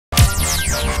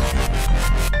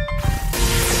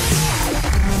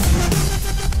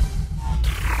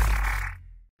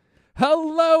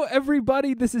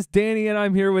everybody. This is Danny, and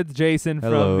I'm here with Jason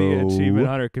from the Achievement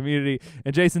Hunter community.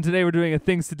 And Jason, today we're doing a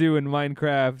things to do in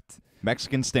Minecraft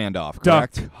Mexican standoff,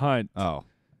 correct? duck hunt. Oh.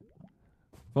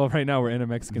 Well, right now we're in a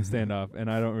Mexican standoff, and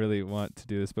I don't really want to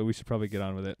do this, but we should probably get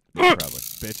on with it. Probably.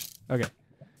 Bitch. Okay.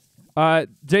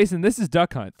 Jason, this is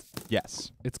duck hunt.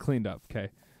 Yes. It's cleaned up.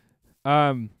 Okay.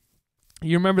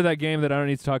 You remember that game that I don't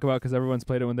need to talk about because everyone's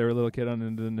played it when they were a little kid on the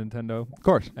Nintendo? Of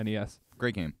course. NES.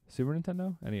 Great game. Super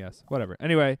Nintendo? NES. Whatever.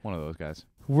 Anyway. One of those guys.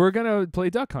 We're going to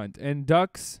play duck hunt, and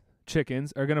ducks,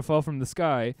 chickens, are going to fall from the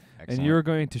sky, and you're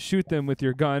going to shoot them with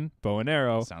your gun, bow and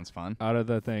arrow. Sounds fun. Out of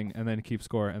the thing, and then keep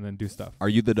score, and then do stuff. Are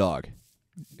you the dog?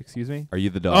 Excuse me? Are you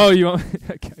the dog? Oh, you want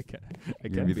I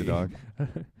can't be the dog.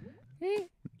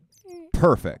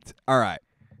 Perfect. All right.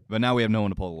 But now we have no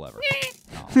one to pull the lever.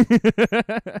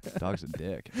 Dog's a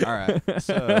dick. All right.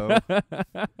 So.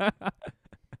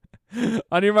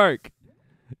 On your mark.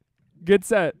 Get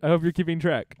set. I hope you're keeping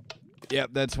track.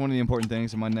 Yep, that's one of the important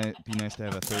things. It might be nice to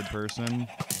have a third person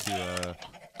to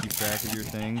keep track of your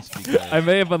things. I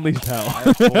may have unleashed hell. I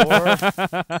have 4.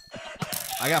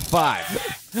 I got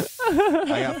 5.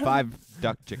 I got 5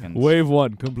 duck chickens. Wave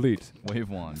 1 complete. Wave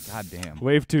 1. God damn.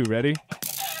 Wave 2 ready?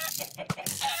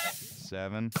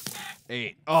 7,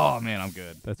 8. Oh man, I'm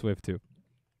good. That's wave 2.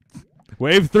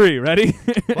 Wave 3 ready?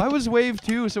 Why was wave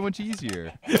 2 so much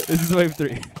easier? This is wave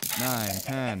 3. 9,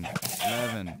 10,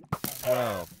 11,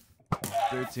 12,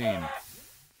 13.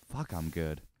 Fuck, I'm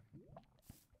good.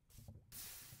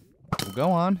 Well,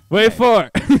 go on. Wave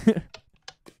 4.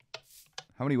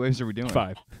 How many waves are we doing?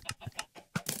 5.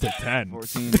 To 10.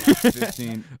 14,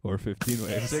 15. Or 15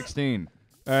 waves. 16.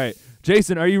 All right.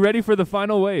 Jason, are you ready for the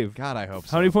final wave? God, I hope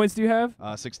so. How many points do you have?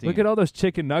 16. Look at all those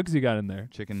chicken nugs you got in there.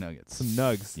 Chicken nuggets. Some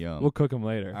nugs. Yum. We'll cook them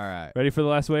later. All right. Ready for the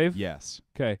last wave? Yes.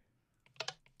 Okay.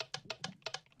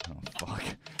 Oh, fuck.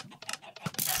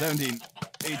 17,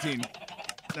 18,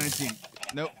 19.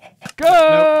 Nope.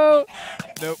 Go!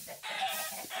 Nope.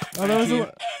 Oh, that was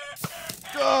a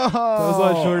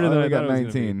lot shorter than I thought it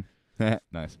was 19.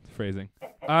 Nice. Phrasing.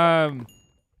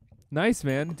 Nice,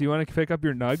 man. Do you want to pick up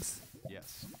your nugs?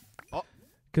 Yes.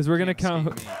 Because we're gonna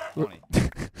count. 20.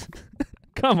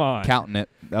 Come on. Counting it.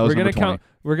 That was we're gonna 20. count.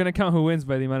 We're gonna count who wins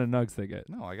by the amount of nugs they get.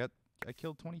 No, I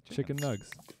killed 20 chickens. Chicken nugs.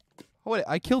 Oh, wait,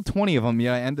 I killed 20 of them,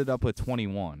 yet I ended up with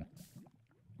 21.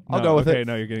 I'll go with it. Okay, it.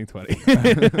 no, you're getting 20.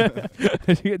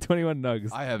 You get 21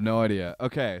 nugs. I have no idea.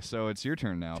 Okay, so it's your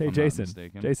turn now. Hey, if I'm Jason. Not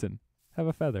mistaken. Jason, have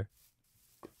a feather.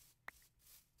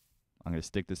 I'm gonna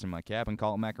stick this in my cap and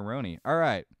call it macaroni. All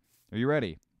right. Are you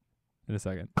ready? In a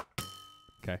second.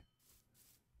 Okay.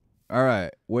 All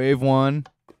right. Wave 1.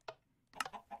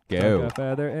 Go. Took a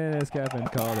feather in his cap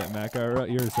and called it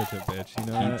macaroni. You're such a bitch. You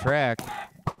know Keep that? track.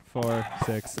 4,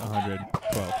 6,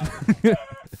 112.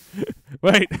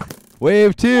 Wait.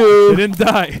 Wave 2. They didn't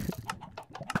die.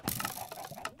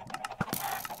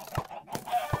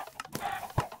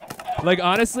 Like,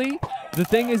 honestly, the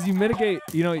thing is you mitigate,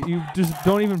 you just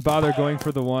don't even bother going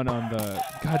for the one on the...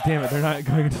 God damn it, they're not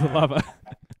going into the lava.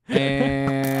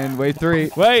 And wave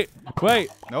 3. Wait.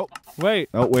 Nope. Wait.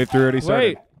 Oh, wave 3 already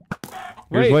started.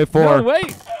 Here's Wait. wave 4. No,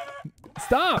 wait.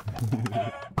 Stop.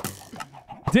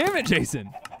 Damn it, Jason.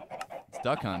 It's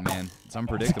duck hunt, man. It's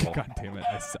unpredictable. God damn it,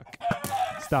 I suck.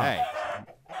 Stop. Hey.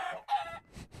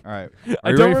 All right. I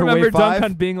you don't ready for remember wave 5? duck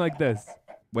hunt being like this.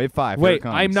 Wave 5. Here Wait, it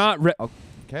comes. I'm not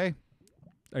Okay.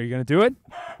 Are you going to do it?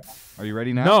 Are you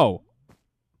ready now? No.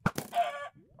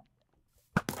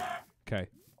 Okay.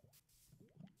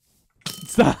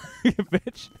 Stop, you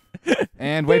bitch.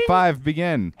 And wave 5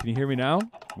 begin. Can you hear me now?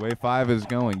 Wave 5 is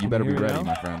going. You better be ready,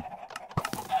 my friend.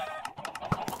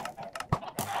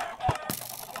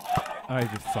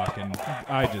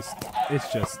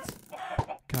 It's just,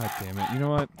 God damn it. You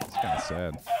know what? It's kind of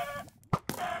sad.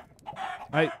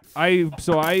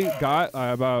 So I got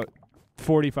about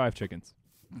 45 chickens.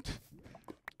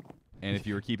 And if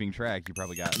you were keeping track, you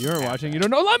probably got... You weren't watching. You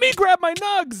don't know. Let me grab my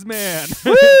nugs, man.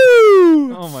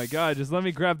 Woo! Oh, my God. Just let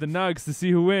me grab the nugs to see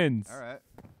who wins. All right.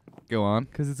 Go on.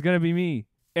 Because it's going to be me.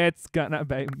 It's going to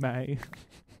be me.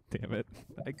 Damn it.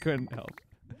 I couldn't help.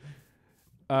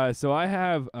 So I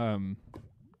have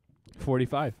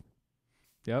 45.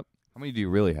 Yep. How many do you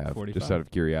really have? 45. Just out of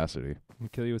curiosity. I'm going to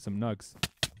kill you with some nugs.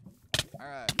 All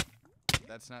right.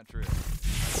 That's not true.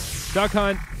 Duck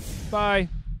hunt. Bye.